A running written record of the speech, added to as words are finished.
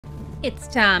It's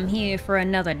time here for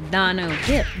another dino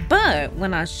dip, but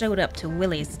when I showed up to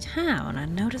Willie's town, I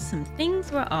noticed some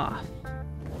things were off.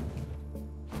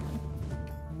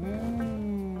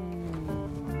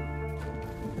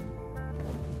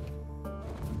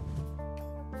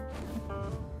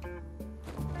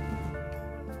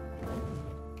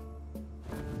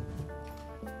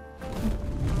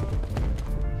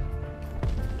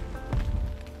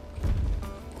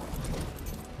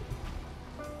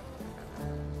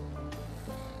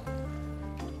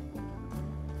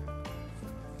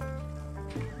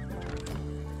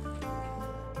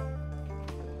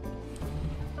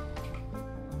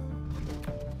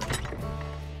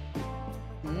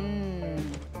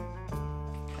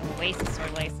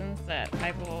 Wolfstar license that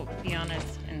I will be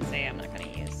honest and say I'm not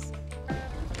going to use.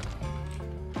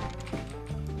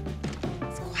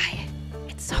 It's quiet.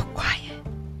 It's so quiet.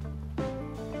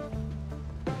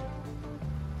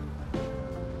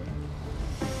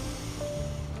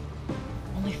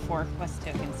 Only 4 quest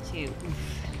tokens too.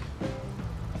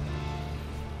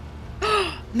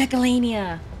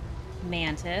 Megalania,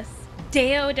 Mantis,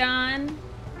 Deodon,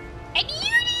 and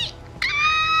Uni!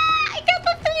 Ah! I got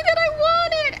the thing that I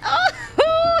wanted! Oh,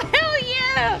 hell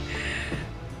yeah!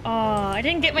 Oh, I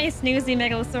didn't get my snoozy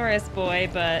Megalosaurus boy,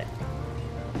 but...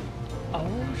 Oh,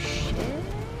 shit.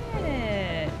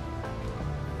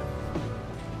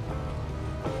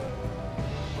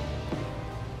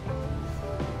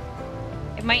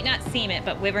 It might not seem it,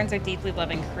 but wyverns are deeply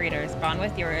loving creatures. Bond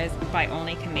with yours by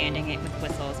only commanding it with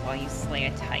whistles while you slay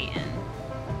a titan.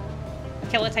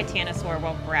 Kill a titanosaur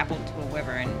while grappled to a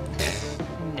wyvern.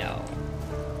 No.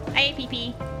 Hi,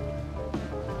 PP.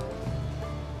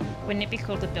 Wouldn't it be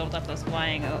cool to build up those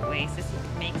flying oases?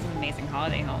 Make some amazing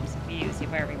holiday homes if you use it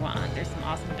wherever you want. There's some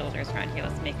awesome builders around here.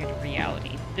 Let's make it a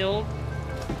reality. Build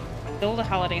a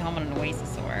holiday home on an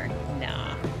oasis-or.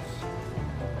 Nah.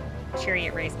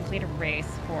 Chariot race. Complete a race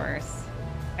course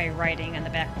by riding on the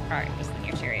back of a cart and whistling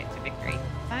your chariot to victory.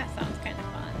 That sounds kind of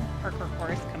fun. Parkour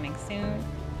course coming soon.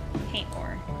 Paint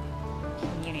or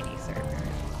community server.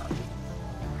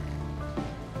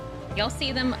 Y'all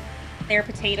see them? They're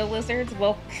potato lizards.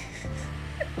 Well,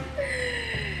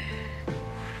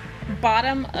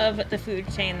 bottom of the food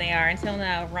chain they are until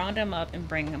now. Round them up and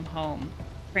bring them home.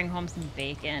 Bring home some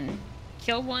bacon.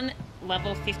 Kill one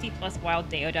level 50 plus wild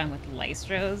Deodon with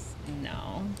Lystros?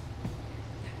 No.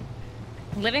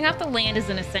 Living off the land is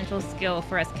an essential skill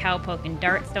for us cowpoke, and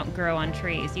darts don't grow on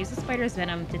trees. Use the spider's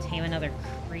venom to tame another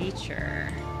creature.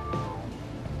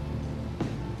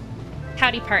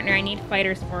 Howdy, partner. I need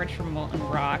fighters forged from molten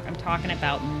rock. I'm talking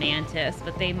about Mantis,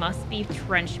 but they must be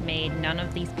trench-made. None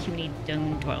of these puny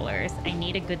dome dwellers. I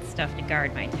need a good stuff to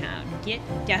guard my town. Get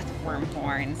deathworm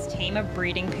horns. Tame a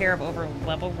breeding pair of over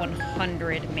level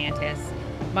 100 Mantis.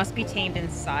 Must be tamed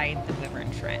inside the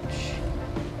wyvern trench.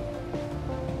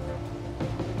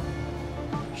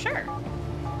 Sure.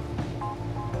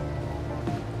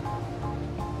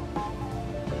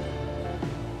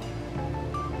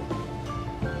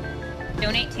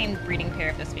 Donate tamed breeding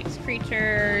pair of this week's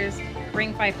creatures.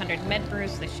 Bring 500 med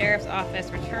brews to the sheriff's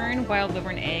office. Return wild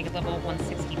wyvern egg level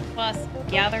 160 plus.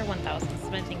 Gather 1,000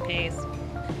 cementing paste.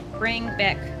 Bring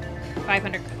back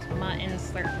 500 cooked mutton.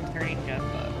 Slurp from 30 jug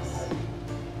bugs.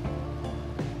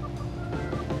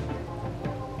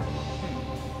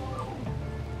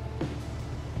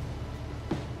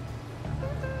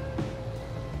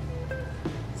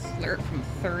 Slurp from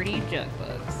 30 jug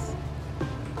bugs.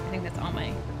 I think that's all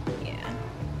my... Yeah.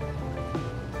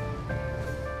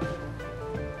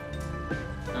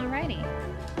 Alrighty.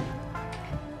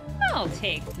 I'll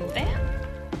take that.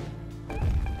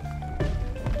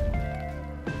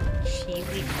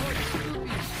 Cheesy.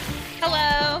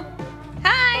 Hello.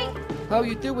 Hi. How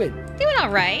you doing? Doing all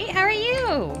right. How are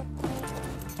you?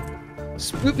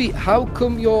 Spoopy, how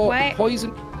come your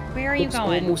poison Where are you looks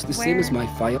going? almost the same as my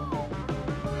fire?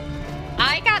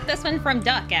 I got this one from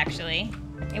Duck, actually.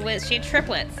 She had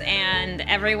triplets, and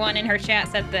everyone in her chat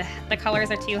said the colors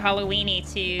are too Halloween-y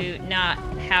to not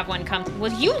have one come to...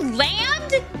 Will you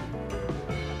land?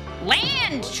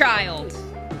 Land, child!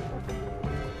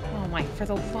 Oh my, for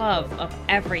the love of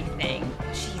everything.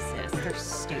 Jesus, they're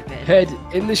stupid. Head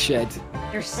in the shed.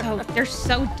 They're so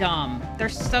dumb. They're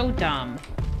so dumb.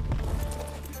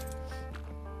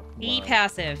 Be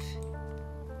passive.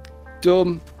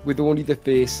 Dumb with only the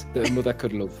face that a mother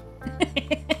could love.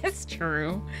 It's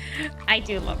true. I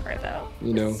do love her, though.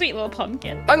 You know. Sweet little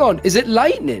pumpkin. Hang on, is it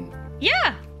lightning?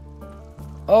 Yeah.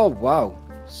 Oh, wow.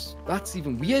 That's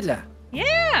even weirder.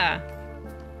 Yeah.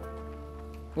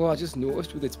 Well, I just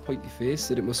noticed with its pointy face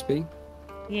that it must be.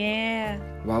 Yeah.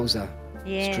 Wowza.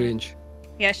 Yeah. Strange.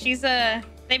 Yeah, she's a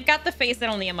They've got the face that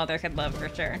only a mother could love, for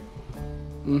sure.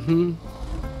 Mm-hmm.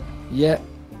 Yeah.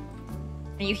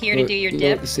 Are you here to do your At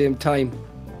dip? the same time,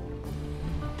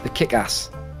 the kick ass.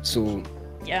 So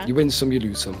Yeah. you win some, you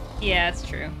lose some. Yeah, it's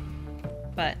true.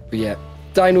 But yeah,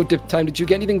 Dino dip time. Did you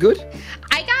get anything good?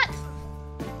 I got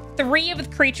 3 of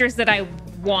the creatures that I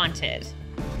wanted.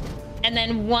 And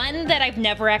then 1 that I've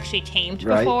never actually tamed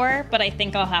before, but I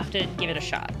think I'll have to give it a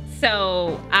shot.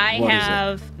 So I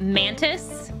have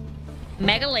Mantis,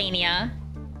 Megalania,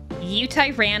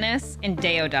 Eutyrannus, and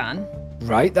Daeodon.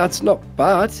 Right, that's not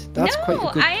bad. That's quite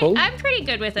a good pull. I'm pretty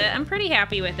good with it. I'm pretty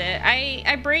happy with it.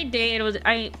 I breed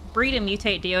and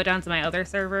mutate Daeodons in my other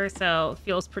server, so it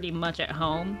feels pretty much at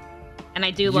home. And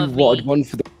I do love You wanted one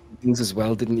for the things as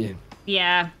well, didn't you?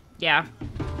 Yeah, yeah.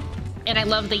 And I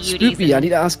love the Uties. Spoopy, I need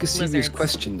to ask a serious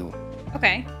question though.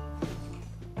 Okay.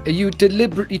 Are you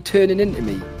deliberately turning into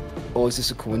me, or is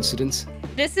this a coincidence?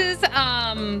 This is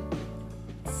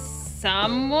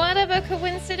somewhat of a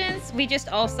coincidence. We just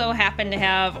also happen to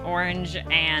have orange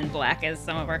and black as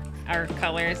some of our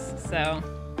colors, so.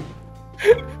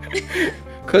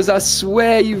 Because I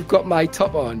swear you've got my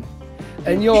top on,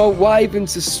 and your wyvern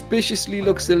suspiciously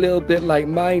looks a little bit like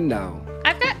mine now.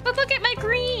 But look at my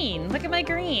green. Look at my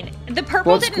green. The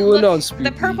purple What's going on, Spoopy?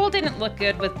 The purple didn't look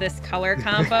good with this color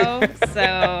combo, so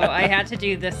I had to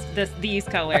do these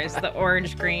colors, the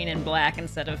orange, green, and black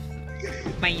instead of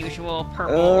my usual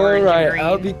purple, orange, and green.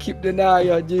 I'll be keeping an eye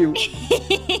on you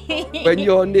when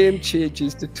your name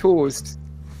changes to Toast,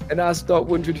 and I start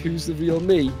wondering who's the real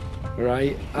me.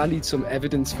 Right? I need some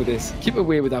evidence for this. Keep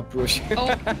away with that brush.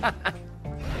 Oh.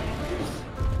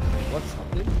 What's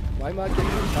happening? Why am I getting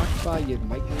attacked by you,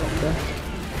 Mike Rocker?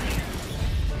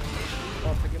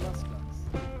 Oh, pick your mask.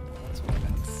 That's what I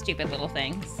meant. Stupid little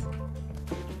things.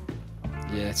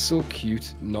 Yeah, it's so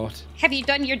cute. Not. Have you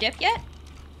done your dip yet?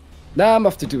 Nah, I'm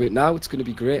off to do it now. It's going to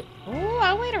be great. Oh,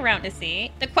 I'll wait around to see.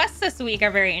 The quests this week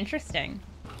are very interesting.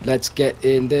 Let's get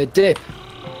in the dip.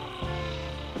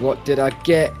 What did I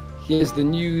get? Here's the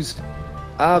news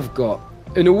I've got.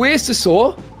 An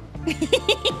Oasisaur.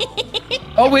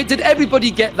 Oh wait, did everybody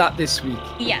get that this week?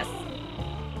 Yes.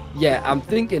 Yeah, I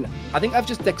think I've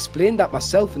just explained that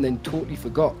myself and then totally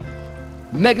forgot.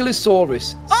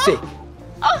 Megalosaurus, sick.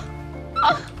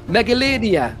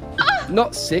 Megalania,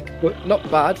 not sick, but not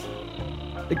bad.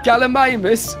 The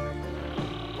Gallimimus,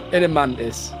 and a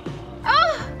Mantis.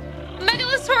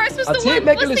 Megalosaurus was I'll the take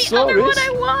other one Megalosaurus.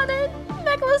 I wanted.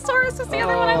 Megalosaurus was the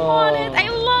other one I wanted. I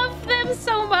love them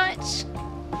so much.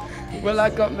 Well, I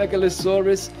got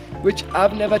Megalosaurus, which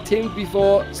I've never tamed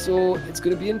before, so it's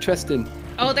going to be interesting.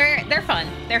 Oh, they're fun.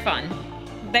 They're fun.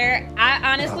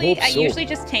 I usually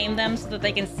just tame them so that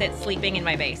they can sit sleeping in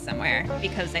my base somewhere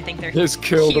because I think they're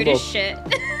cute as shit.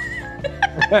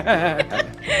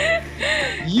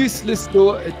 Useless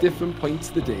though at different points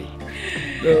of the day.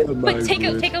 Oh, but take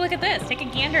a look at this. Take a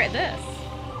gander at this.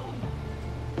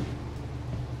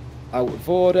 Out of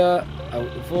order,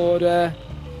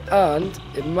 and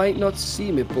it might not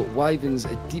seem it, but wyverns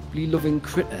are deeply loving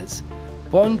critters.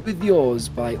 Bond with yours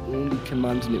by only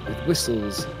commanding it with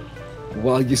whistles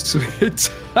while you sway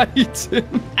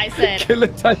Titan. I said kill a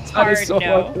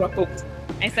Titanosaur. No.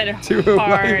 I said a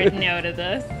hard no to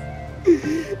this.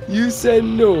 You said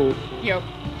no. Yep.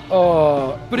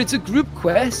 Oh, but it's a group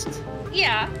quest.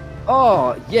 Yeah.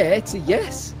 Oh, yeah, it's a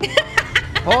yes.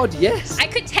 Hard yes. I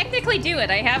could technically do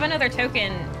it. I have another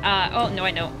token. Oh, no,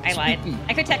 I know. I lied. Spoopy.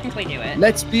 I could technically do it.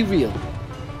 Let's be real.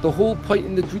 The whole point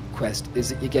in the group quest is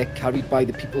that you get carried by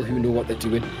the people who know what they're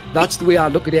doing. That's the way I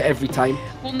look at it every time.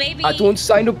 Well, maybe... I don't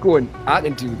sign up going, I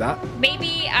can do that.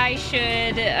 Maybe I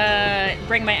should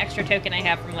bring my extra token I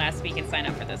have from last week and sign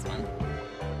up for this one.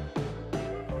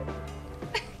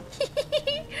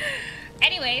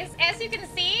 Anyways, as you can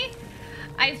see,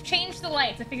 I've changed the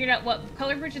lights. I figured out what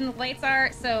color version the lights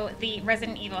are, so the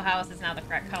Resident Evil house is now the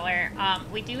correct color.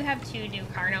 We do have 2 new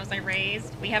Carnos I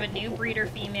raised. We have a new breeder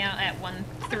female at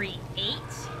 138.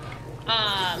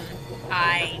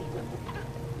 I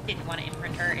didn't want to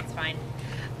imprint her. It's fine.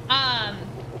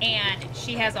 And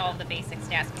she has all the basic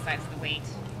stats besides the weight.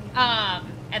 And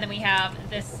then we have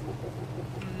this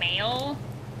male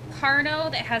Carno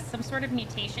that has some sort of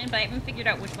mutation, but I haven't figured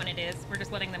out which one it is. We're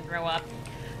just letting them grow up.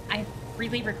 I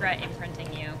really regret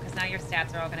imprinting you, because now your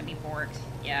stats are all going to be borked.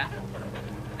 Yeah.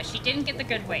 But she didn't get the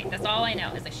good weight. That's all I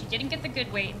know, is that she didn't get the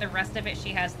good weight. The rest of it, she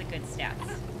has the good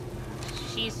stats.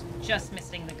 She's just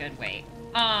missing the good weight.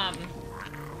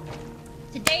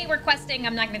 Today we're questing.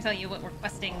 I'm not going to tell you what we're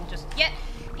questing just yet,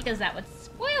 because that would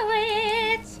spoil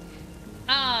it.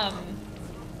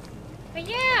 But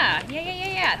yeah.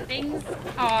 Things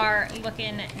are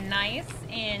looking nice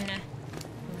in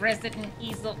Resident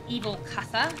Evil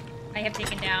Casa. I have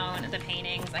taken down the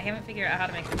paintings. I haven't figured out how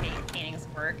to make the paintings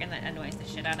work, and that annoys the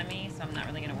shit out of me, so I'm not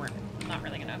really gonna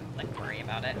like worry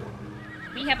about it.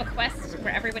 We have a quest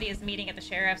where everybody is meeting at the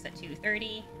sheriff's at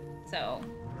 2:30, so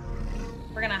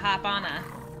we're gonna hop on a...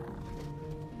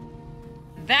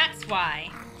 That's why.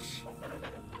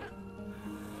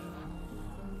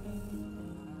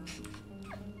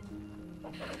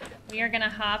 We are gonna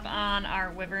hop on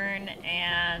our Wyvern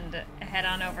and head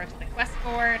on over to the quest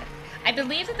board. I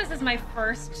believe that this is my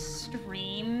first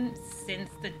stream since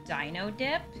the Dino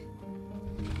Dip.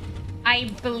 I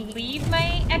believe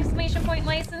my exclamation point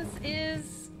license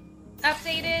is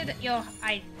updated.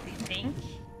 I think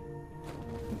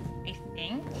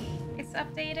it's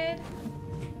updated.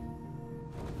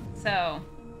 So,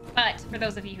 but for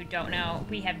those of you who don't know,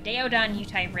 we have Deodon,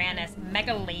 Utyrannus,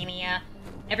 Megalania,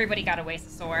 Everybody Got a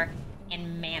Wasosaur,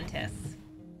 and Mantis.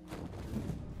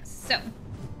 So,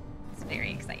 it's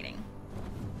very exciting.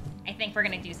 I think we're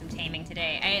gonna do some taming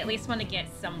today. I at least want to get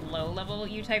some low-level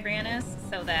Utyrannus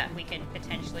so that we could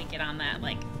potentially get on that,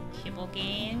 like, kibble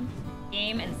game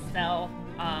and sell,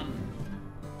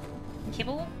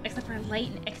 kibble, except for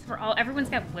light and except for all. Everyone's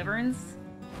got wyverns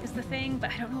is the thing,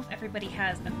 but I don't know if everybody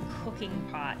has a cooking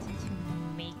pot to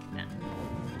make them.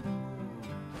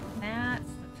 That's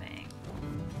the thing.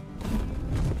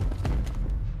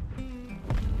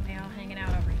 They all hanging out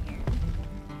over here.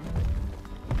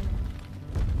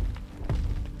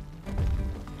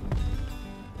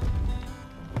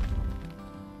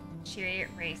 Chariot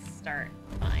race start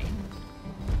line.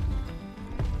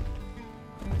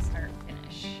 Start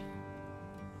finish.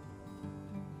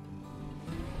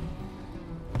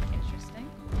 Interesting.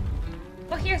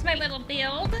 Well, here's my little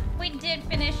build. We did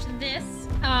finish this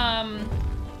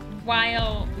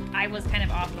while I was kind of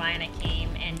offline. I came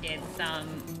and did some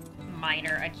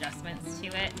minor adjustments to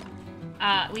it.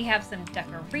 We have some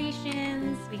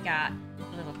decorations. We got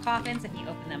little coffins. If you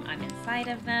open them, I'm inside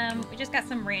of them. We just got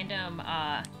some random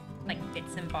like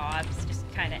bits and bobs, just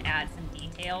kind of add some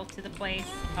detail to the place.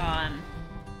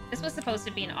 This was supposed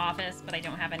to be an office, but I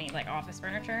don't have any like office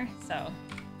furniture, so.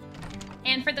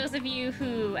 And for those of you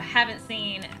who haven't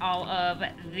seen all of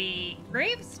the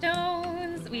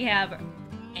gravestones, we have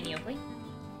Eniobly,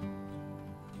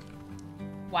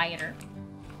 Wyatter,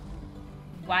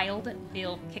 Wild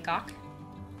Bill Kickock,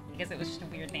 because it was just a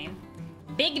weird name.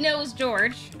 Big Nose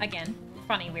George, again,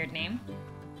 funny weird name.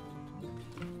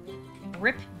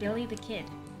 Rip Billy the Kid.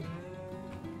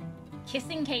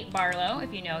 Kissing Kate Barlow,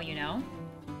 if you know, you know.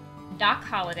 Doc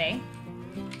Holliday.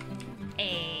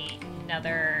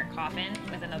 Another coffin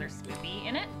with another Spoopy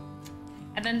in it.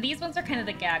 And then these ones are kind of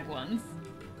the gag ones.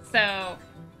 So,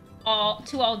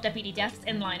 all deputy deaths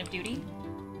in line of duty.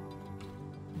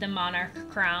 The Monarch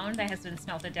crown that has been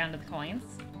smelted down to the coins.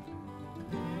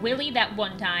 Willie that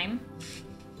one time.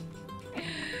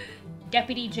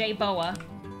 Deputy J Boa.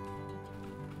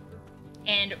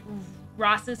 And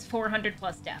Ross's 400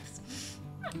 plus deaths.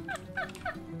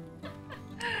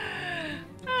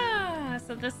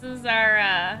 So this is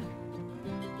our,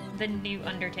 the new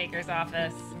Undertaker's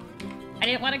office. I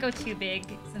didn't want to go too big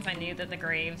since I knew that the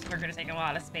graves were going to take a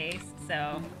lot of space,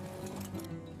 so.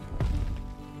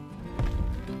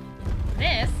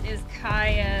 This is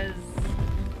Kaya's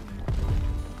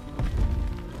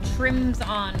Trims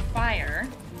on Fire.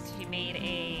 She made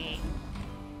a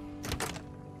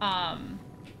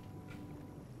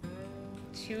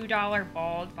 $2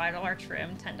 bald, $5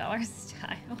 trim, $10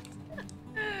 styled.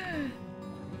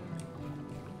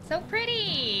 So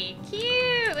pretty!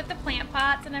 Cute! With the plant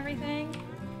pots and everything.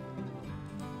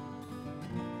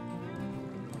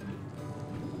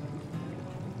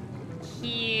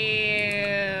 Cute!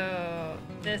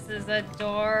 This is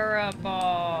adorable.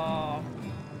 Ha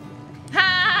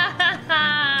ha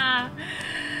ha!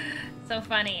 So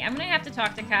funny. I'm gonna have to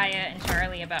talk to Kaya and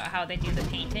Charlie about how they do the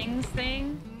paintings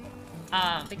thing.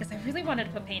 Because I really wanted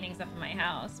to put paintings up in my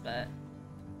house, but...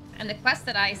 And the quests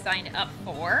that I signed up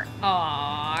for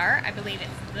are... I believe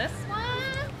it's this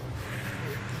one?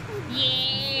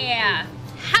 Yeah!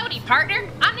 Howdy, partner!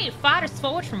 I need fighters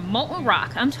forged from molten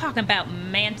rock. I'm talking about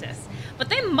Mantis. But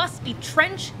they must be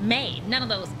trench-made, none of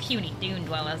those puny dune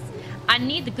dwellers. I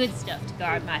need the good stuff to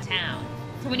guard my town.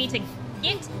 So we need to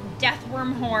get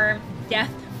Deathworm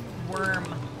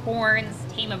horns,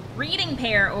 tame a breeding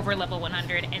pair over level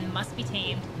 100, and must be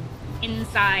tamed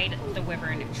inside the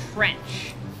Wyvern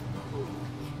Trench.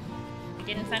 We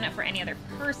didn't sign up for any other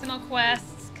personal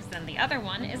quests, because then the other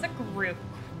one is a group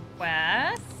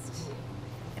quest.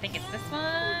 I think it's this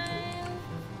one.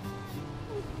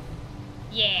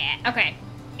 Yeah, okay.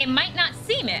 It might not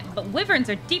seem it, but wyverns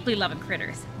are deeply loving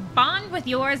critters. Bond with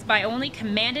yours by only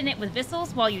commanding it with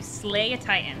whistles while you slay a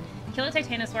Titan. Kill a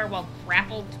Titanosaur while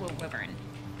grappled to a Wyvern.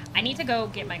 I need to go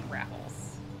get my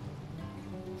grapples.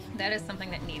 That is something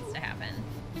that needs to happen.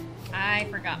 I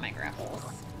forgot my grapples.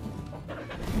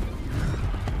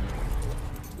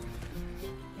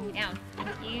 Lay down. Thank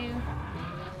you.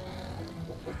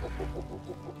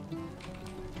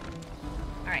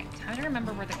 Alright, time to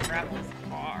remember where the grapples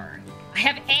are. I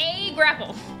have a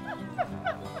grapple!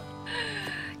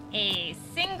 A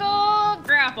single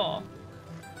grapple.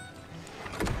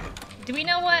 Do we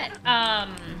know what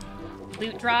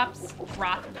loot drops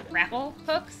drop grapple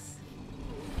hooks?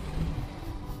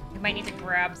 We might need to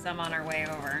grab some on our way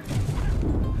over.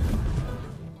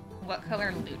 What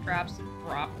color loot drops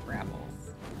drop grapples?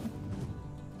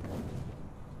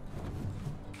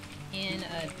 In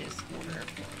a disorder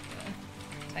for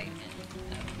the Titan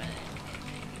event.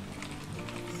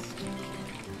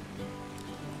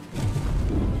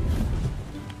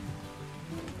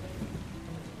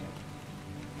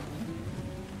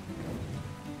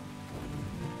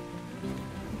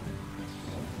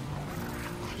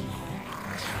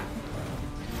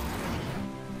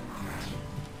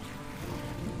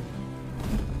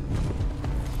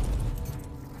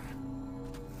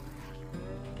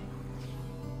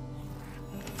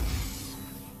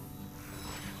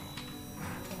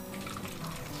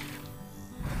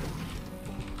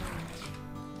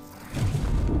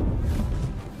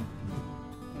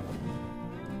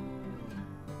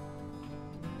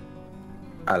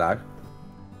 Hello.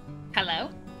 Hello?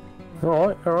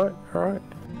 Alright, alright, alright.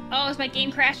 Oh, is my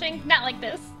game crashing? Not like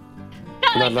this.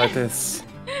 Not like this.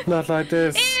 Not like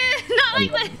this. Not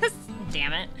like this.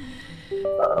 Damn it.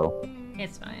 Uh-oh.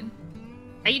 It's fine.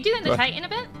 Are you doing the Titan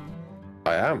event?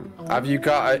 I am. Have you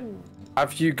got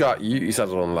Yeti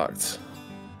Saddle unlocked?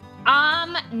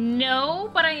 No,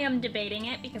 but I am debating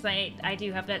it because I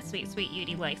do have that sweet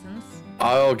Yeti license.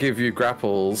 I'll give you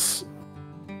grapples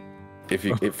if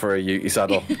you for a Yeti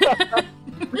Saddle.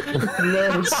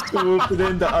 No, swoop it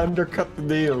in to undercut the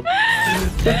deal.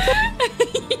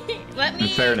 Let me... In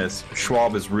fairness,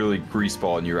 Schwab is really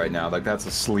greaseballing you right now. Like, that's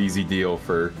a sleazy deal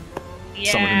for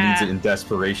someone who needs it in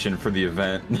desperation for the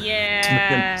event.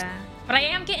 Yeah. But I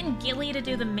am getting Gilly to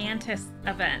do the Mantis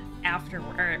event after,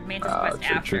 or Mantis quest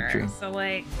after. True. So,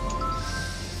 like...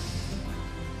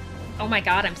 Oh my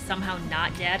god, I'm somehow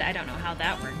not dead. I don't know how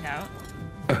that worked out.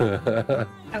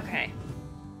 Okay.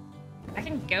 I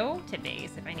can go to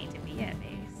base if I need to be at base.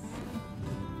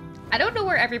 I don't know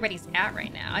where everybody's at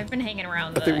right now. I've been hanging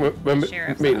around the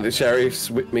sheriff's meeting the office. sheriff's,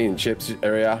 meeting Chip's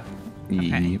area.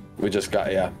 Okay. We just got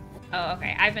here. Oh,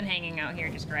 okay. I've been hanging out here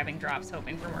just grabbing drops,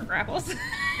 hoping for more grapples.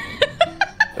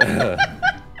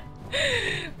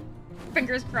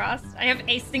 Fingers crossed. I have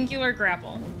a singular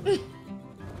grapple.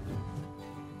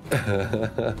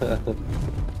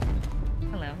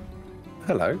 Hello.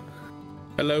 Hello.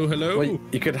 Hello, hello. Well,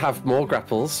 you could have more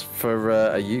grapples for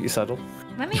a Yeti Saddle.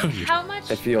 Let me. How much?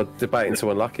 If you're debating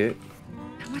to unlock it.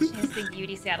 How much is the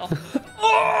Yeti Saddle?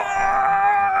 Oh,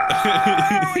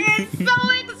 it's so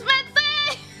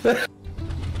expensive.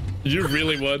 You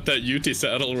really want that Yeti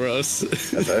Saddle, Russ?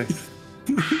 Hello.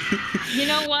 You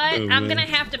know what? Oh, I'm gonna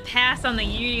have to pass on the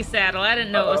Yeti Saddle. I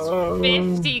didn't know it was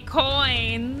 50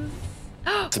 coins.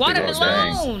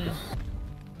 Watermelon.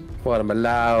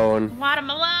 Watermelon.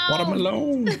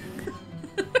 Watermelon.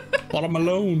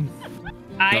 Watermelon.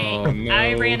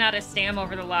 I ran out of stam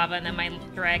over the lava, and then my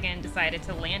dragon decided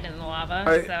to land in the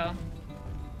lava. So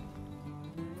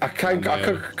I could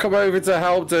come over to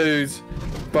help, dude,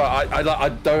 but I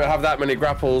don't have that many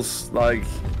grapples. Like,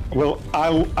 well,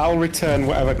 I'll return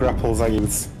whatever grapples I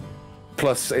use.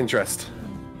 Plus interest.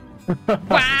 wow!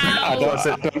 I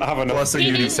don't have enough. Plus a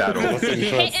Yeti Saddle.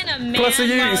 Hitting a man Plus a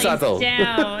Yeti while Saddle. he's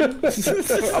down.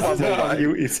 I'm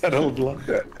Yeti saddled.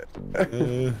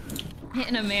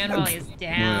 Hitting a man while he's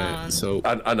down. Right, so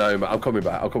I know, but I'm coming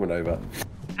back. I'm coming over.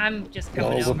 I'm just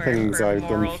coming All the over things for I've done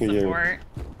moral for you. support.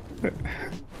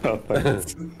 Oh,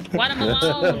 thanks.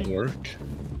 Watermelon. work.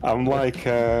 I'm like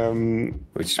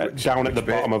Which down at the bit?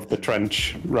 bottom of the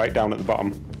trench, right down at the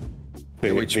bottom.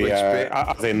 Which bit?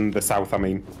 As in the south, I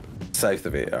mean. South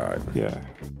of it, alright. Yeah.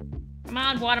 Come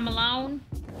on, watermelon.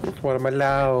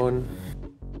 Watermelon.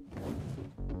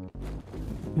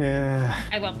 Yeah.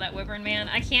 I love that wyvern, man.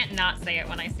 I can't not say it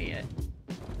when I see it.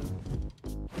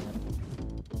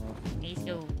 Let's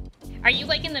go. Are you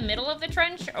like in the middle of the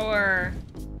trench or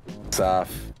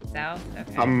South. south?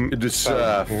 Okay. I'm In the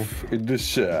south. In the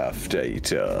south,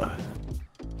 data.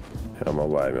 On my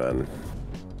way, man.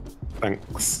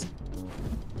 Thanks.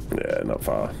 Yeah, not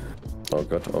far. Oh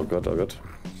good, oh good, oh good.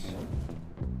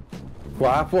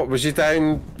 What was you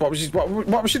doing? What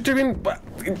was you doing?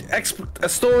 A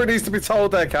story needs to be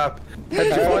told there, Cap. How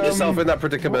did you find yourself in that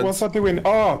predicament? What was I doing?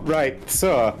 Oh, right.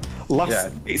 So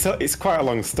it's quite a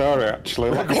long story actually.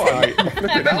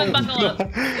 Everyone buckle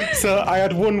up. So I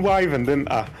had one wyvern,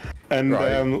 didn't I?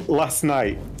 And last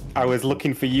night I was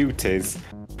looking for Utis,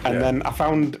 and then I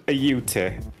found a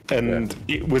Uti, and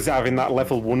it was having that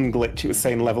level 1 glitch. It was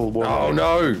saying level 1. Oh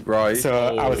no! Right.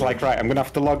 So I was like, right, I'm gonna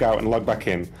have to log out and log back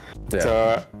in. Yeah.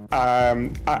 So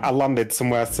I landed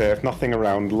somewhere safe, nothing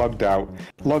around, logged out,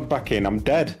 logged back in, I'm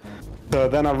dead. So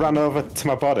then I ran over to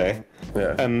my body,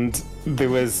 and there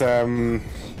was and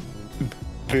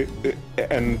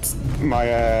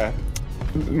my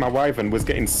wyvern was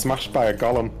getting smashed by a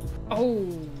golem.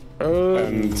 Oh.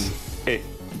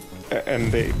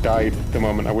 And it died the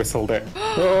moment I whistled it.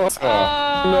 No.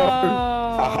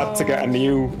 I had to get a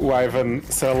new wyvern.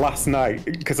 So last night,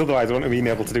 because otherwise I wouldn't have been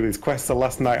able to do this quest. So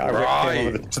last night I came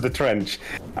over to the trench.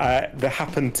 There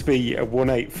happened to be a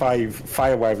 185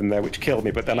 fire wyvern there, which killed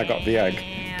me. But then I got the egg.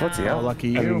 Bloody hell, lucky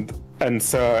you. And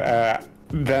so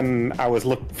then I was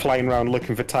flying around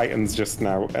looking for titans just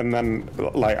now. And then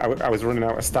like I was running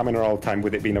out of stamina all the time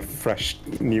with it being a fresh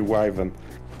new wyvern.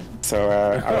 So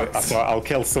I thought I'll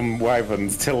kill some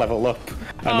wyverns to level up,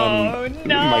 and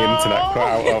then my internet cut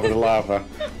out over the lava,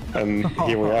 and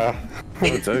here we are.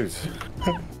 Oh, dude.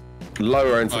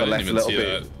 Lower into the left a little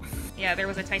bit. Yeah, there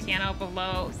was a Titano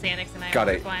below Fenix and I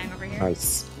were flying over here.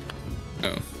 Nice.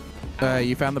 Oh.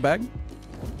 You found the bag?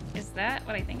 Is that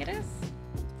what I think it is?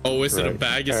 Oh, is it a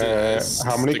bag? Is it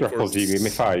how many grapples do you give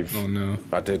me? 5? Oh no.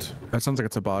 I did. That sounds like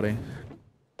it's a body.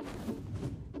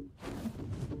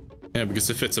 Yeah, because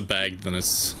if it's a bag, then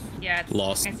it's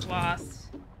lost. It's lost.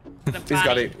 He's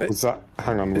got it. Was that?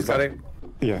 Hang on. He's got it.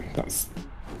 Yeah, that's.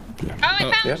 Yeah. Oh,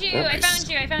 I found you! I found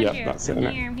you! I found you! That's it.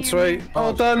 I'm here. Sweet.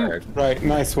 All done. Right,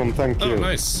 nice one. Thank you. Oh,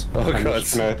 nice. I'm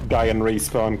just gonna die and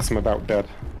respawn because I'm about dead.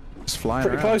 Just flying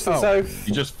Pretty close to the south.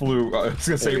 You just flew. I was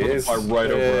gonna say you fly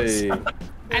right over us.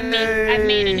 I've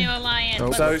made a new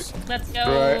alliance. Let's go.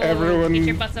 Right, everyone. Get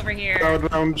your butts over here.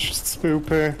 Crowd round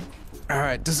Spoopy. All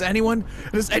right. Does anyone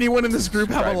in this group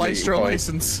have a Lystra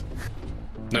license?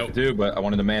 No, I do, but I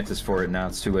wanted a mantis for it. Now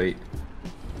it's too late.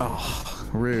 Oh,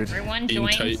 rude. Everyone join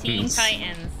Teen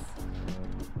Titans.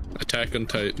 Attack on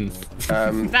Titan.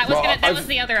 That was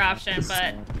the other option,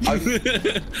 but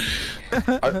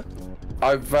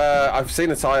I've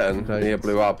seen a Titan near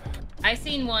Blue Up. I've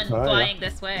seen one flying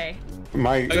this way.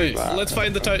 Okay, let's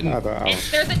find the Titan.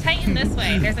 There's a Titan this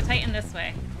way. There's a Titan this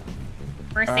way.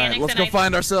 Where Fenix let's go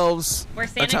find ourselves. Where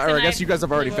Fenix I guess you guys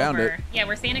have already found it. Yeah,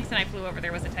 where Fenix and I flew over,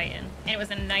 there was a Titan, and it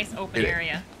was a nice open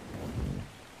area.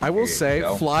 I will say,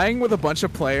 flying with a bunch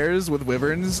of players with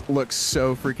wyverns looks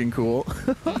so freaking cool.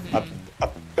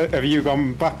 Have you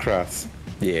gone back, Ras?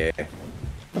 Yeah.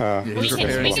 We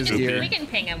can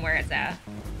ping him where it's at.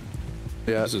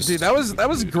 Yeah, dude, that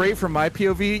was great from my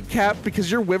POV, Cap,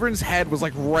 because your wyvern's head was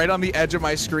like right on the edge of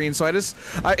my screen. So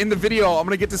in the video, I'm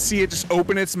gonna get to see it just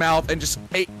open its mouth and just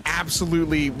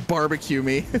absolutely barbecue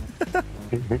me.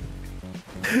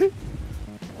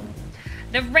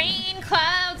 The rain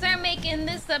clouds are making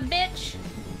this a bitch.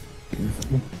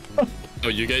 Oh,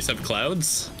 you guys have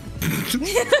clouds?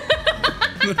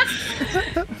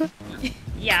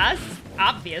 Yes,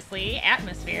 obviously,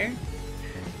 atmosphere.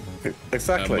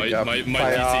 Exactly. My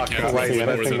PC can't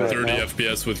run more than 30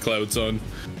 FPS with clouds on.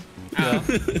 Oh.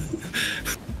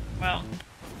 Well,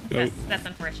 that's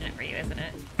unfortunate for you, isn't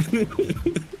it?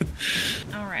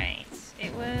 Alright.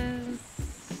 It was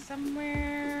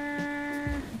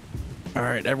somewhere...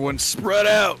 Alright, everyone spread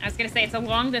out! I was gonna say, it's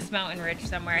along this mountain ridge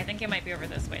somewhere. I think it might be over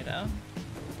this way, though.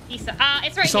 It's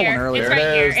right here. It's right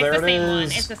here. It's the same one.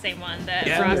 It's the same one.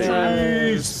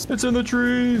 It's in the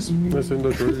trees. It's in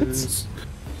the trees.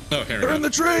 Oh, here. They're in the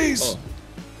trees! Oh.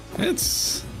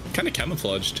 It's kind of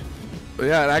camouflaged.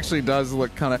 Yeah, it actually does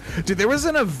look kind of... Dude, there was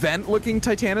an event-looking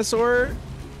Titanosaur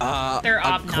They're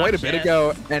obnoxious. quite a bit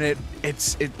ago, and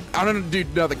it's I don't know,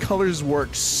 dude, no, the colors work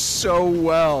so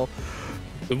well.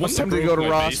 It's time to go to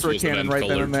Ross for a cannon right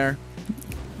then and there.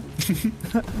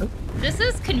 This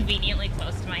is conveniently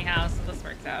close to my house, so this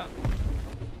works out.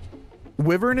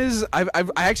 Wyvern is I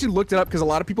actually looked it up because a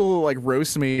lot of people like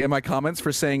roast me in my comments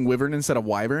for saying Wyvern instead of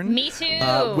Wyvern. Me too.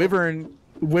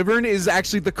 Wyvern is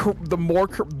actually the more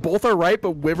both are right,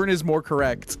 but Wyvern is more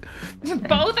correct.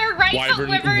 Both are right, but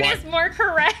Wyvern is more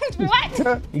correct.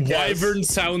 What? Wyvern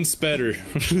sounds better.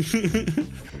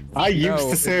 I used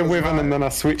to say Wyvern and then I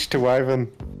switched to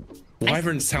Wyvern.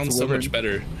 Wyvern sounds so much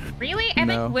better. Really? I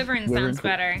think Wyvern sounds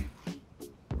better.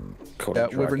 Yeah,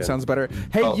 Wyvern sounds better.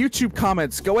 Hey, YouTube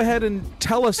comments, go ahead and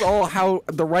tell us all how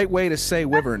the right way to say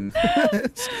Wyvern.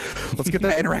 Let's get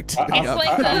that interactivity up.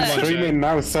 I'm streaming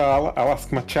now, so I'll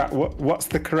ask my chat. What's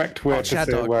the correct way to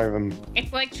say Wyvern?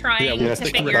 It's like trying to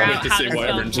figure out how to spell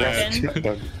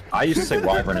Wyvern. I used to say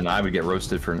Wyvern, and I would get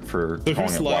roasted for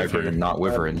calling it Wyvern and not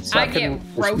Wyvern. I get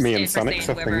roasted for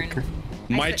saying Wyvern.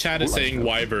 My chat is saying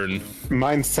Wyvern.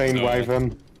 Mine's saying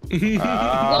Wyvern.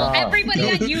 Well, everybody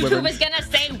on YouTube is gonna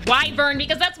say Wyvern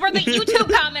because that's where the YouTube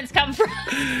comments come from.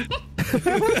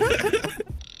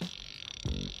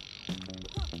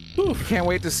 Can't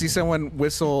wait to see someone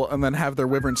whistle and then have their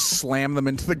wyvern slam them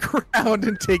into the ground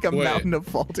and take a mountain of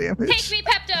fall damage. Take me,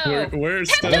 Pepto! Where's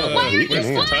Pepto, why are you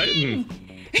the Titan?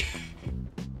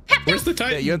 Where's the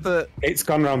Titan? Yeah, you have the... It's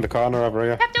gone round the corner over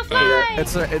here. Pepto, fly!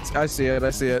 I see it.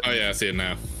 Oh yeah, I see it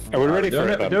now. Are we ready for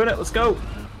it? We're doing it. Let's go.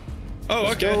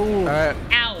 Oh, okay. All right.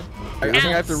 Ow. I guess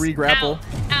I have to re-grapple.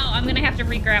 Ow, I'm gonna have to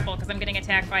re-grapple because I'm getting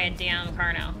attacked by a damn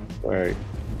car now. Right.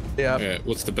 Yeah. Okay,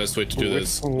 what's the best way to do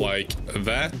this? Like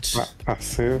that?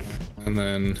 Passive. And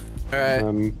then...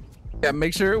 Alright. Yeah,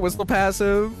 make sure it whistle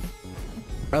passive.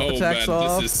 Oh man,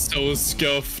 off. this is so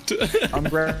scuffed.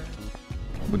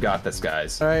 We got this,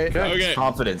 guys. Alright. Okay.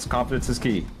 Confidence. Confidence is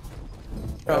key.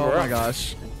 Oh my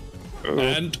gosh.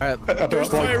 And there's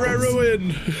fire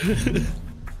ruin.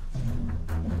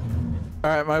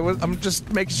 Alright, I'm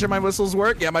just making sure my whistles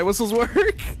work. Yeah, my whistles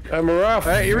work. I'm rough.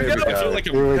 Alright, here we go. I feel like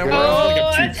I'm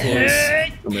too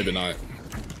close. Or maybe not.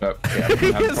 Oh, yeah,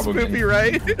 I'm Spoopy,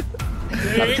 right?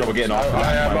 having trouble getting off.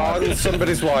 I am on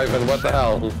somebody's wyvern. What the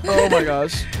hell? Oh my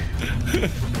gosh.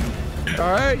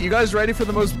 Alright, you guys ready for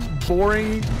the most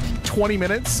boring 20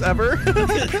 minutes ever?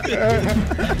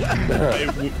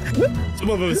 Some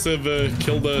of us have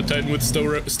killed a Titan with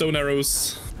stone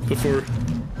arrows before.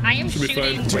 I am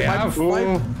shooting.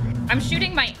 I'm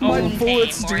shooting my own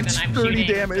bullets more do than I'm 30 shooting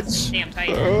damage. this damn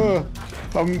Titan.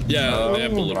 Yeah, they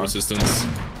have bullet resistance.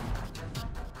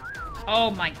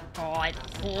 Oh my god.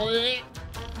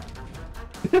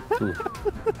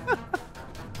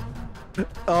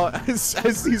 Oh, I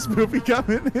see Spoopy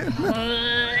coming in.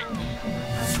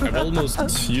 I've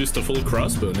almost used a full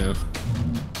crossbow now.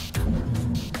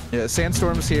 Yeah,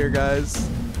 Sandstorm's here, guys.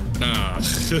 Ah.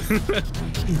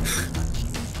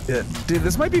 Yeah, dude,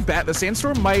 this might be bad. The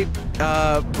Sandstorm might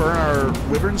burn our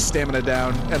Wyvern's stamina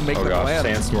down and make them land.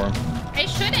 Sandstorm. It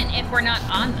shouldn't if we're not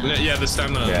on them. Yeah, the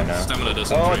stamina. Yeah, no. Stamina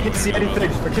doesn't. Oh, I can't see anything.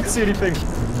 I can't see anything.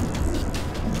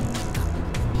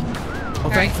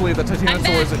 Well, thankfully, the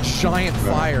Titanosaur is a giant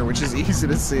fire, which is easy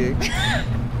to see.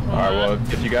 All right. Well,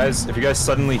 if you guys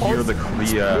suddenly hear the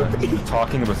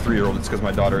talking of a 3-year-old, it's because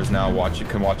my daughter is now watching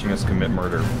us commit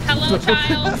murder. Hello,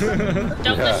 child.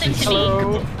 Don't listen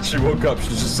to me. She woke up.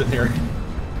 She's just sitting here.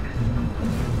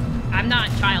 I'm not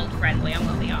child friendly. I'm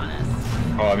gonna be honest.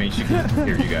 Oh, I mean, she can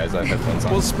hear you guys. I have headphones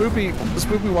on. Well, Spoopy,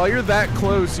 while you're that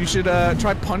close, you should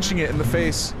try punching it in the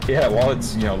face. Yeah, while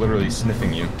it's literally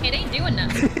sniffing you. It ain't doing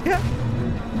nothing.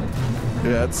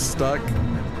 Yeah, it's stuck.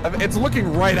 It's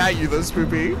looking right at you, though,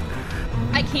 Spoopy.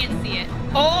 I can't see it.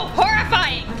 Oh,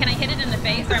 horrifying! Can I hit it in the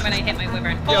face, or am I gonna hit my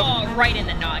wyvern? Yep. Oh, right in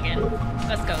the noggin.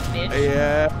 Let's go, bitch.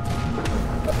 Yeah.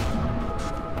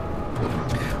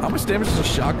 How much damage does a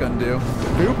shotgun do?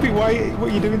 Spoopy, what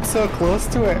are you doing so close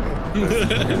to it?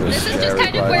 This is just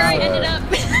kind of where I ended up.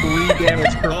 3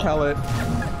 damage per pellet.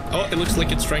 Oh, it looks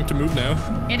like it's trying to move now.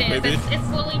 It is. Maybe. It's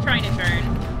slowly trying to turn.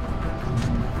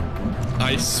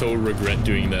 I so regret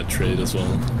doing that trade as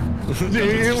well.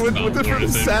 with different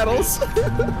saddles.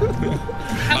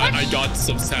 I got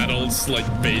some saddles like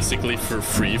basically for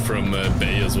free from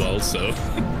Bay as well, so.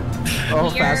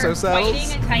 Oh, Faso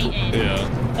saddles? Fighting a Titan.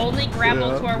 Yeah. Only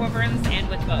grapple to our wyverns and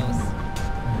with bows.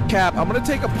 Cap, I'm gonna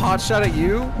take a pot shot at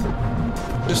you,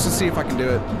 just to see if I can do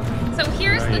it. So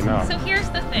here's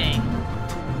the thing.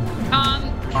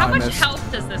 How much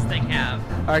health does this thing have?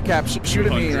 All right, Cap, shoot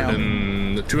at me now.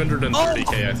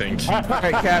 230k, I think. All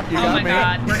right, Cap, you got me. Oh my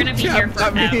god, we're gonna be here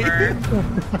forever.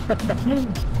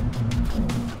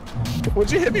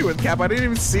 What'd you hit me with, Cap? I didn't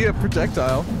even see a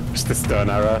projectile. Just a stone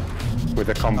arrow with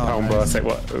a compound bow. So it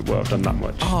won't have done that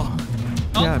much. Oh,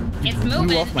 yeah. It's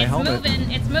moving.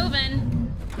 It's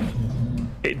moving.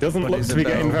 It doesn't look to be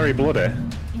getting very bloody.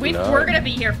 We're gonna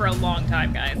be here for a long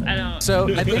time, guys. I don't. So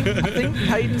I think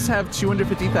Titans have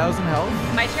 250,000 health.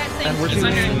 My chat's saying And we're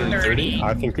 230.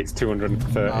 I think it's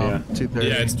 230. Yeah. 230.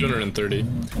 Yeah, it's 230.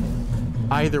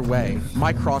 Either way,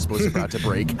 my crossbow's about to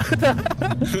break.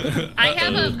 I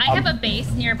have a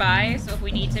base nearby, so if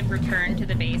we need to return to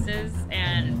the bases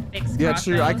and fix crossbows.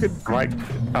 True.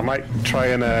 I might try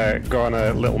and go on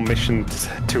a little mission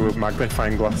to a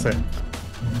magnifying glass it.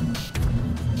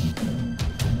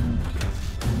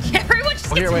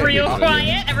 just gets real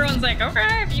quiet. Everyone's like,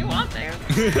 okay, if you want to.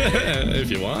 If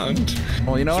you want.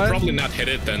 Well, you know what? Probably not hit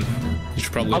it then. You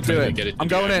should probably I'll do it. Get it. I'm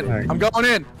going in. I'm going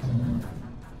in.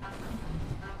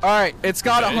 All right, it's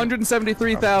got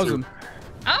 173,000.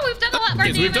 Oh, we've done a lot more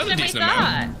damage than we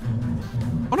thought.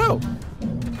 Oh no.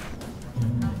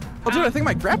 Oh, dude, I think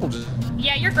my grapple just...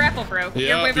 Yeah, your grapple broke.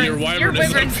 Yeah, your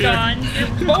wyvern's gone.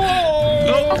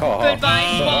 Oh,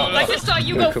 goodbye, Bolt. I just saw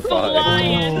you go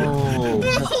flying.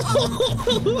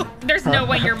 There's no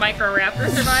way your Microraptor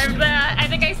survived that. I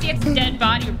think I see its dead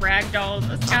body ragdoll in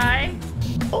the sky.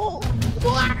 Oh,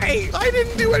 why? I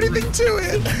didn't do anything to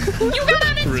it. You got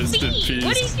on its feet.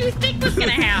 What did you think was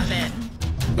gonna happen?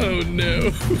 Oh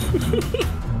no.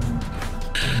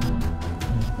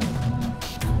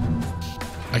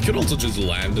 I could also just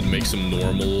land and make some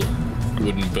normal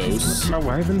wooden bows. My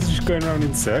wyvern's just going around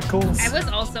in circles. I was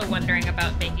also wondering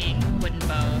about making wooden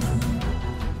bows.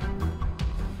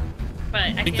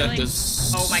 But I feel like...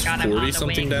 Oh my god, I'm on the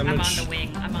wing. Damage. I'm on the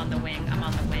wing. I'm on the wing. I'm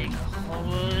on the wing.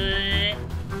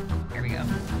 Here we go.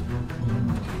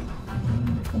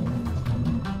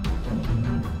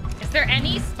 Is there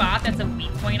any spot that's a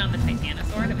weak point on the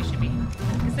Titanosaur that we should be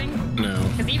focusing? No.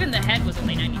 Because even the head was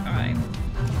only 95.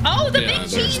 Oh, the big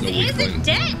cheese isn't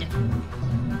dead!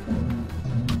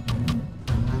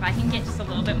 If I can get just a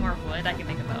little bit more wood, I can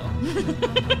make a bow.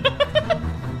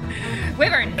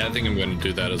 Wyvern! I think I'm going to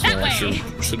do that as well. I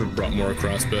should have brought more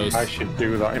crossbows. I should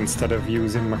do that instead of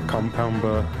using my compound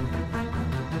bow.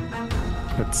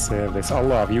 Let's save this.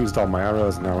 Although I've used all my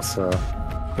arrows now, so...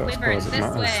 Wyvern,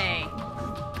 this way!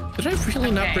 Did I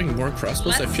really not bring more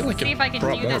crossbows? Let's I feel like see if I can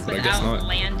do this without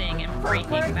landing and breaking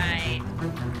my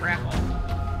grapple.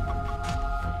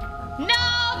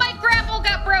 No, my grapple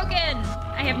got broken.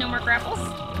 I have no more grapples.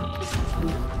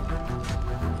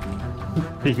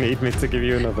 You need me to give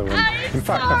you another one. In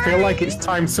fact, I feel like it's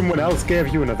time someone else gave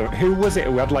you another one. Who was it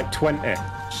who had like 20?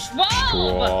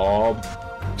 Schwab!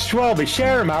 Schwalby,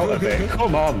 share them out a bit.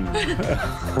 Come on.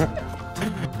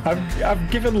 I've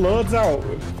given loads out.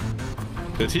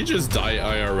 Did he just die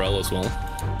IRL as well?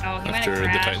 Oh, he after the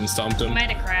Titan stomped him. He might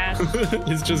have crashed.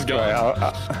 He's just gone.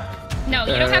 Right, no,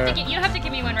 you don't have to. You don't have to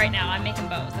give me one right now. I'm making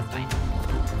bows. That's fine.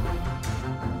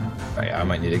 Oh, yeah, I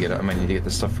might need to get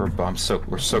this stuff for a bomb.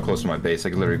 We're so close to my base. I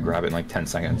could literally grab it in like 10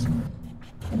 seconds.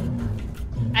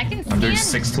 I can. I'm doing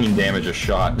 16 damage a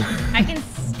shot. I can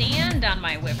stand on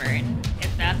my wyvern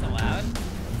if that's allowed.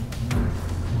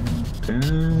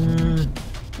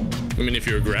 I mean, if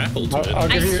you're grappled to it. I'll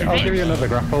give you another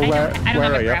grapple. Where have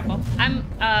are a you? grapple. I'm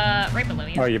right below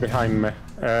you. Oh, you're behind me.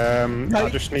 I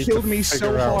just need killed to me figure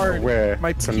so out hard. Where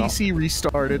my PC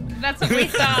restarted. That's what we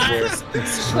thought.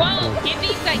 Whoa, give me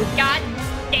the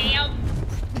goddamn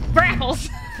grapples.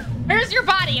 Where's your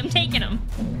body? I'm taking them.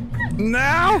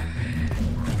 Now.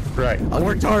 Right. I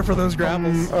worked hard for those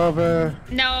grapples.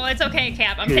 No, it's okay,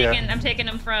 Cap. I'm taking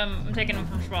them from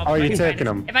Schwab. Oh, you're taking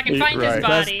them. If I can find his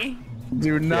body.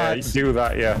 Do not do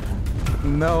that. Yeah.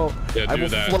 No. Yeah, I will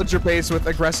flood your base with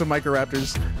aggressive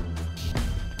Microraptors.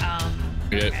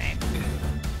 Okay.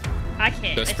 I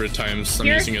can't. Desperate times. I'm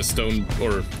using a stone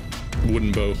or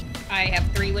wooden bow. I have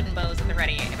 3 wooden bows at the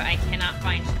ready. If I cannot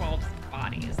find Schwab's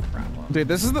body is the problem. Dude,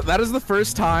 that is the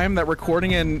first time that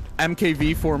recording in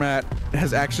MKV format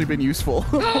has actually been useful.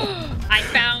 I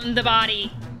found the body.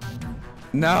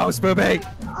 No, Spoopi.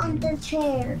 On the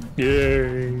chair.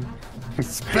 Yay.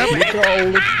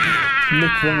 Spoopi.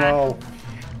 Nick them all.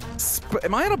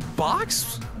 Am I in a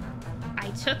box? I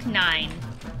took 9.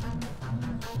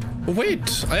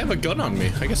 Wait, I have a gun on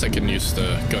me. I guess I can use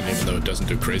the gun even though it doesn't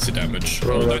do crazy damage.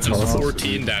 Oh, that does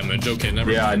 14 damage. Okay, never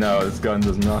mind. Yeah, I know. This gun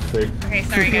does nothing. Okay,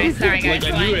 sorry guys. Like,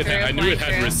 I knew it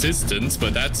had resistance,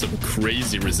 but that's some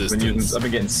crazy resistance. I've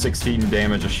been getting 16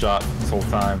 damage a shot this whole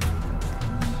time.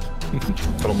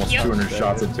 Put almost 200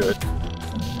 shots into it.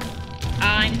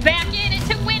 I'm back in it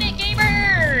to win it,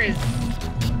 gamers!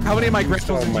 How many of my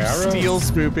grapples did you steal,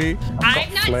 Spoopi?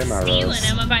 I'm not stealing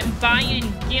them if I'm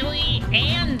buying Gilly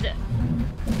and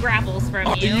grapples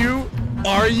from you.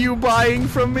 Are you buying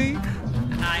from me?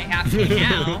 I have to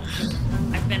now.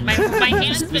 My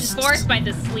hand's been forced by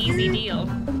this sleazy deal.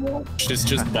 She's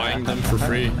just buying them for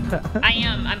free. I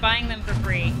am. I'm buying them for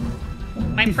free.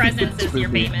 My presence is your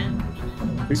payment.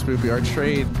 Spoopi, our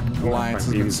trade alliance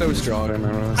has been so strong.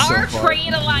 Our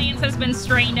trade alliance has been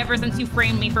strained ever since you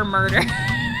framed me for murder.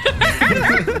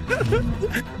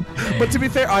 But to be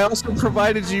fair, I also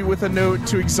provided you with a note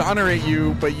to exonerate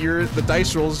you, but the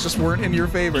dice rolls just weren't in your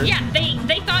favor. Yeah,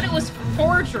 they thought it was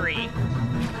forgery.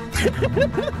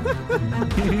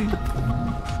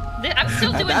 I'm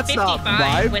still doing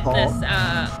 55 with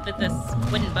this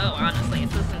wooden bow. Honestly,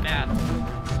 this isn't bad.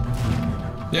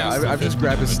 Yeah, I've just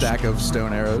grabbed a stack of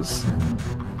stone arrows.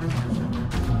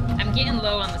 I'm getting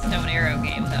low on the stone arrow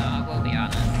game, though, I will be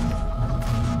honest.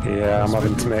 Yeah, I'm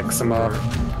having to make some more.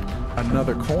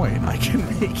 Another coin. I can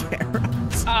make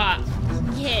arrows.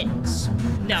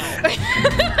 No.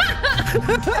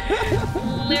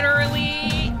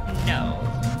 Literally, no.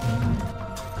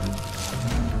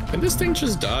 Can this thing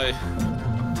just die?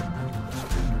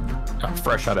 I'm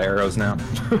fresh out of arrows now.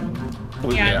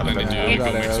 Yeah, I do.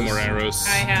 Go make some more arrows.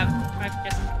 I've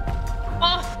just...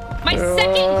 Oh, my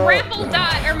second grapple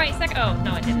died, or my second... Oh,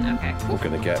 no, it didn't. Okay. I'm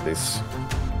gonna get this.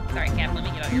 Sorry, Cap, let me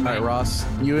get out your way. All right, Ross.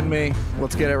 You and me.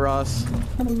 Let's get it, Ross.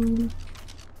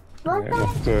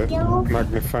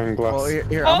 Magnifying glass. Well,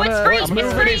 here, Oh, it's free! It's free!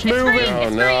 It's free! Oh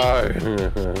It's free!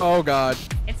 no! Oh God.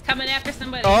 It's coming after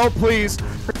somebody. Oh please!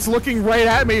 It's looking right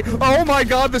at me. Oh my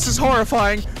God! This is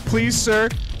horrifying. Please, sir.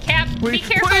 Cap, Please, be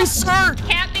careful! please, sir.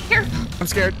 Cap, be careful! I'm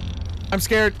scared. I'm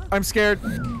scared. I'm scared.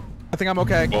 I think I'm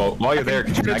okay. Well, while you're there,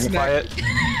 can you magnify it?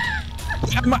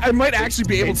 I might actually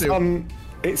be able to.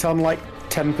 It's on like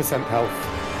 10% health.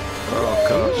 Oh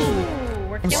gosh. Ooh,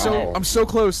 we're killing it. I'm so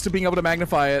close to being able to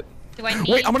magnify it. Do I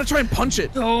need... Wait, I'm gonna try and punch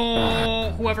it. Oh,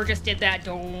 whoever just did that,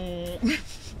 don't.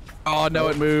 Oh no,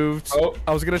 it moved. Oh.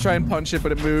 I was gonna try and punch it,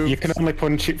 but it moved. You can only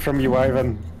punch it from your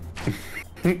wyvern.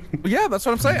 Yeah, that's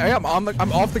what I'm saying. I'm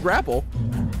off the grapple.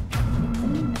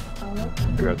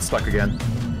 We got stuck again.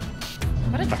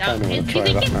 What a dumb. kinda wanna Do you try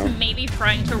think that it's now. maybe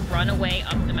trying to run away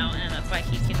up the mountain and that's why it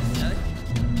keeps getting stuck?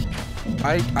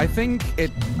 I think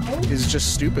it is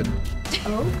just stupid. I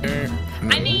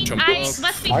mean,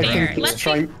 let's be fair.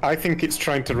 I think it's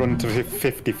trying to run to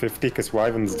 50-50 because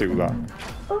wyverns do that.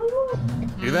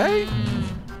 Do they?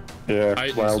 Yeah,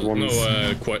 wild ones.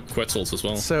 No, Quetzals as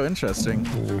well. So interesting.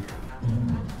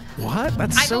 What?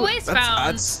 That's I've so. always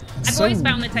found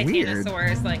the weird.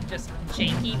 Titanosaurs like just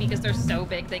janky because they're so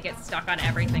big they get stuck on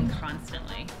everything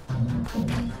constantly.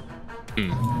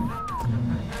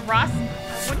 Ross,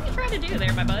 what are you trying to do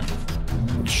there, my bud?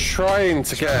 Trying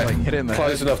to get like, hit it in the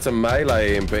close head. enough to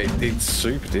melee him, but it's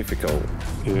super difficult.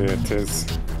 Yeah, it is.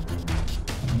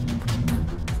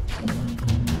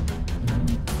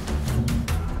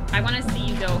 I want to see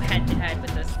you go head to head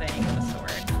with this thing with a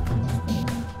sword.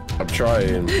 I'm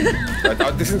trying.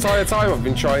 This entire time I've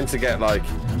been trying to get like,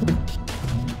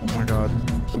 Oh my God.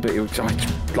 but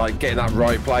like getting that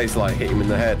right place, like hit him in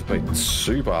the head, but it's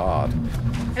super hard.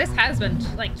 This has been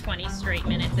like 20 straight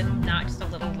minutes, if not just a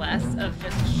little less, of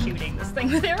just shooting this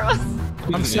thing with arrows.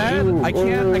 I'm sad. I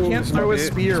can't This throw might a be it.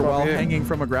 spear This might while be it. hanging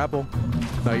from a grapple.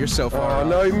 No, you're so far. Oh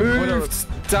no, he moved!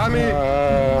 Damn it!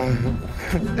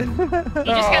 You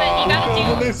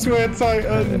gotta do. This way,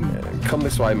 Titan. Come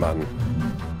this way, man.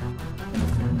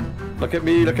 Look at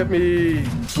me! Look at me!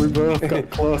 We both got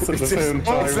close at the same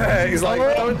What's time. there? He's like,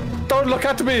 don't look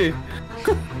at me!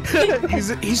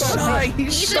 He's shy.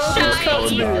 He's shy.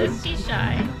 He's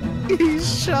shy.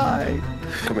 He's shy.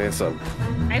 Come here, son.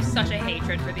 I have such a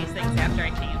hatred for these things after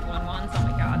I tamed one once. Oh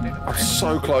my god, they're the I'm worst.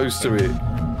 so close to it.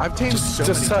 I've tamed so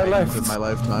just many turn titans left. in my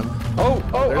lifetime. Oh!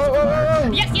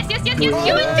 Yes. Do it,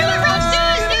 Ross. Do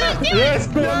it. Yes,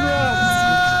 go on,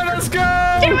 Ross. Let's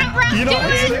go! Do it, Ross. You're not Do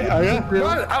in it. it, are you?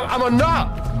 I'm a nut!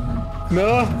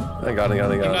 No. Hang on.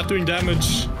 I'm not doing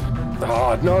damage.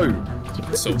 Oh, no.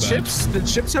 It's so bad. Did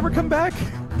Chips ever come back?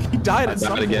 He died I at some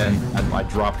died point. again. I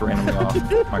dropped randomly off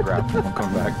my grapple. I'm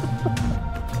coming back.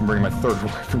 I'm bringing my third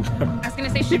weapon down. I was gonna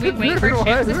say, should we wait for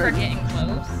Chips if we're getting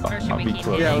close, or should I'll we be keep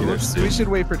close. hitting? Yeah, we should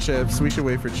wait for Chips. We should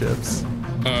wait for Chips.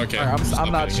 Oh, okay. All right, It's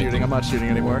I'm not hitting shooting. it. I'm not shooting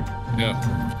anymore.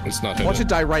 Yeah, it's not I want you hitting.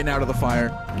 to die right now to the fire.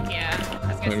 Yeah, I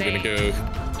was I'm gonna say. gonna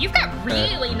go. You've got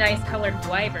really nice colored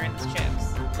wyverns,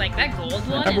 Chips. Like that gold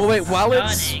one is Well, wait,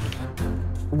 stunning.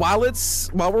 While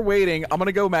we're waiting, I'm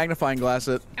gonna go magnifying glass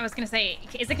it. I was gonna say,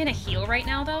 is it gonna heal right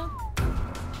now though?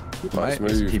 Nice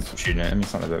Just move. keep shooting it. I mean,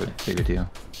 it's not that big a deal.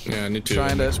 Yeah, I need to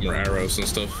Trying to- make some more arrows and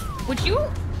stuff. Would you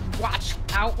watch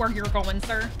out where you're going,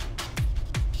 sir?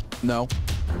 No.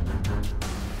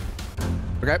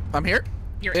 Okay, I'm here.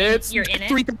 You're It's in it.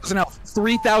 3,000 health.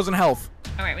 3,000 health.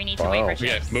 All right, we need to wait for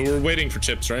Yeah, Chips. but we're waiting for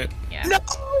Chips, right? Yeah. No,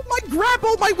 my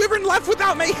grapple, my wyvern left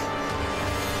without me. We need to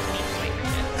wait for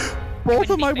Chips. Both Wouldn't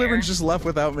of be my fair. wyverns just left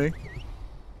without me.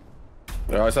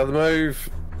 Alright, so the move.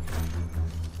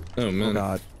 Oh Oh man.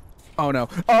 God. Oh no.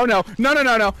 Oh no.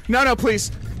 No,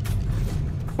 please.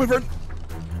 Wyvern.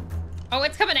 Oh,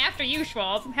 it's coming after you,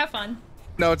 Schwab. Have fun.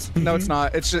 No, it's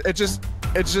not. It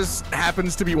just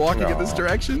happens to be walking in this Aw.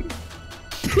 direction.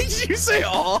 Did you say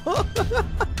 "aw"?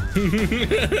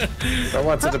 I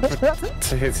wanted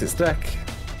to hit his deck.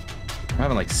 I'm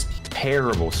having like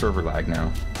terrible server lag now.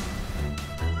 What's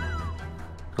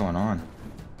going on?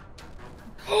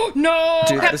 No!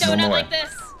 Dude, Crap, this don't is- like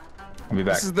this. I'll be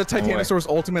back. This is the Titanosaur's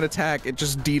ultimate attack. It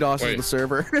just DDoSes Wait. the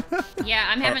server. Yeah,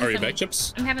 I'm having Are you some. back,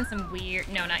 Chips? I'm having some weird.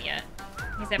 No, not yet.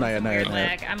 He's having Not yet, some not weird yet, not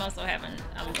lag. yet. I'm also having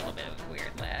a little bit of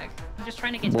weird lag. I'm just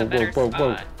trying to get to Whoa, a better whoa, whoa,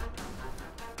 whoa. spot.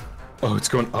 Oh, it's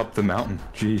going up the mountain.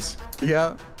 Jeez.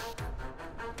 Yeah.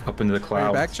 Up into the Are you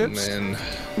clouds. back, Chips? Man.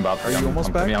 Are you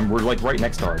almost back? I mean, we're like right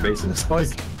next to our bases.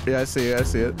 Yeah, I see it. I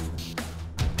see it.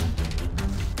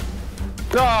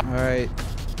 Ah, All right.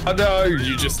 oh no!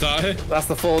 You just died? That's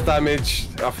the full damage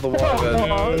after the wyvern.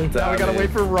 Now we Damn gotta it. wait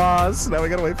for Ross. Now we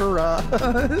gotta wait for Ross.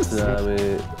 Damn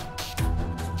it.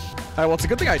 Well, it's a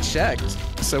good thing I checked,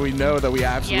 so we know that we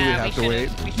absolutely Yeah, have to wait.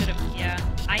 We should have. Yeah,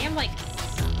 I am like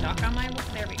stuck on my.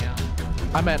 There we go.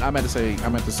 I meant to say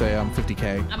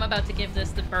 50K. I'm about to give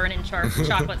this the burning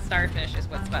chocolate starfish. Is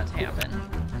what's about to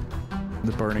happen.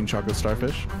 The burning chocolate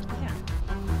starfish. Yeah,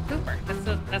 Cooper.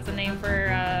 That's a name for.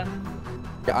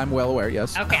 Yeah, I'm well aware.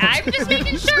 Yes. Okay, I'm just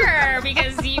making sure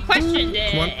because you questioned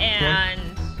it and.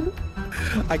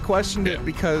 I questioned it This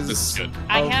because is good.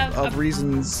 of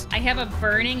reasons. I have a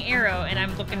burning arrow and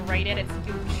I'm looking right at its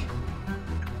gooch.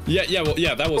 Yeah, well,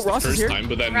 yeah, that was Ross the is first here. time,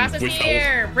 but then Ross is we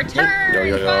here! Return Yo,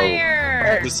 yo, yo.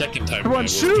 fire! The second time. Come I on,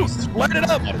 was shoot! just Light it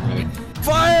up! automatic.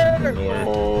 Fire! Or-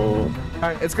 Oh. All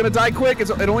right, it's gonna die quick.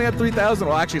 It only had 3,000.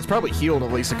 Well, actually, it's probably healed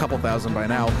at least a couple thousand by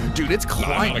now. Dude, it's Nah, not a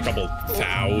climbing. couple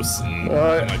thousand.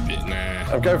 Alright. Might be, nah.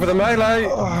 I'm going for the melee.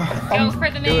 Go for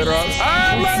the do it, Ross.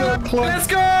 melee! Let's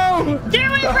go! Do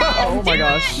it, Ross! Oh my do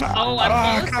gosh. it! Oh,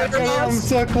 I'm close. I'm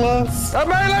so close. A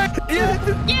melee! Yeah.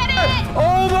 Get it!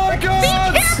 Oh my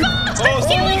god! Be careful! It's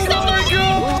killing someone!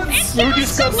 It's Who killing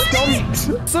just got someone!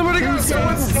 stumped? Somebody got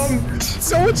stumped!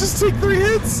 Someone just take 3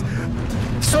 hits.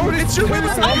 Someone, it's your wyvern.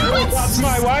 Oh, That's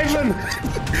my wyvern.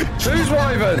 Who's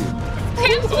wyvern?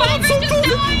 Tim's wyvern just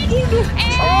died!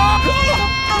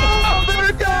 Oh, there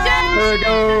it goes! There it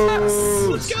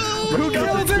goes! Who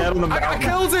Killed got him! I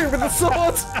killed him with the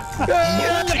sword!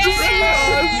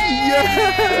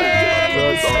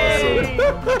 That's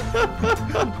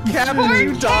awesome. Captain,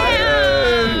 you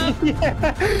died.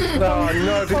 Oh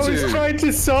no, I did was you? trying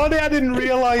to sort it. I didn't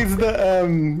realize that.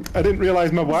 I didn't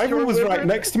realize my wyvern was right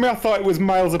next to me. I thought it was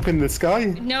miles up in the sky.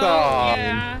 No, Oh.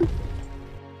 yeah.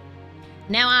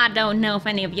 Now, I don't know if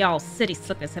any of y'all city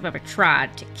slickers have ever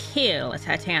tried to kill a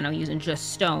Titano using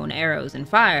just stone arrows and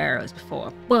fire arrows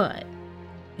before, but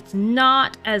it's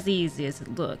not as easy as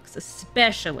it looks,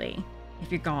 especially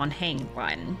if you're gone hang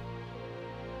gliding.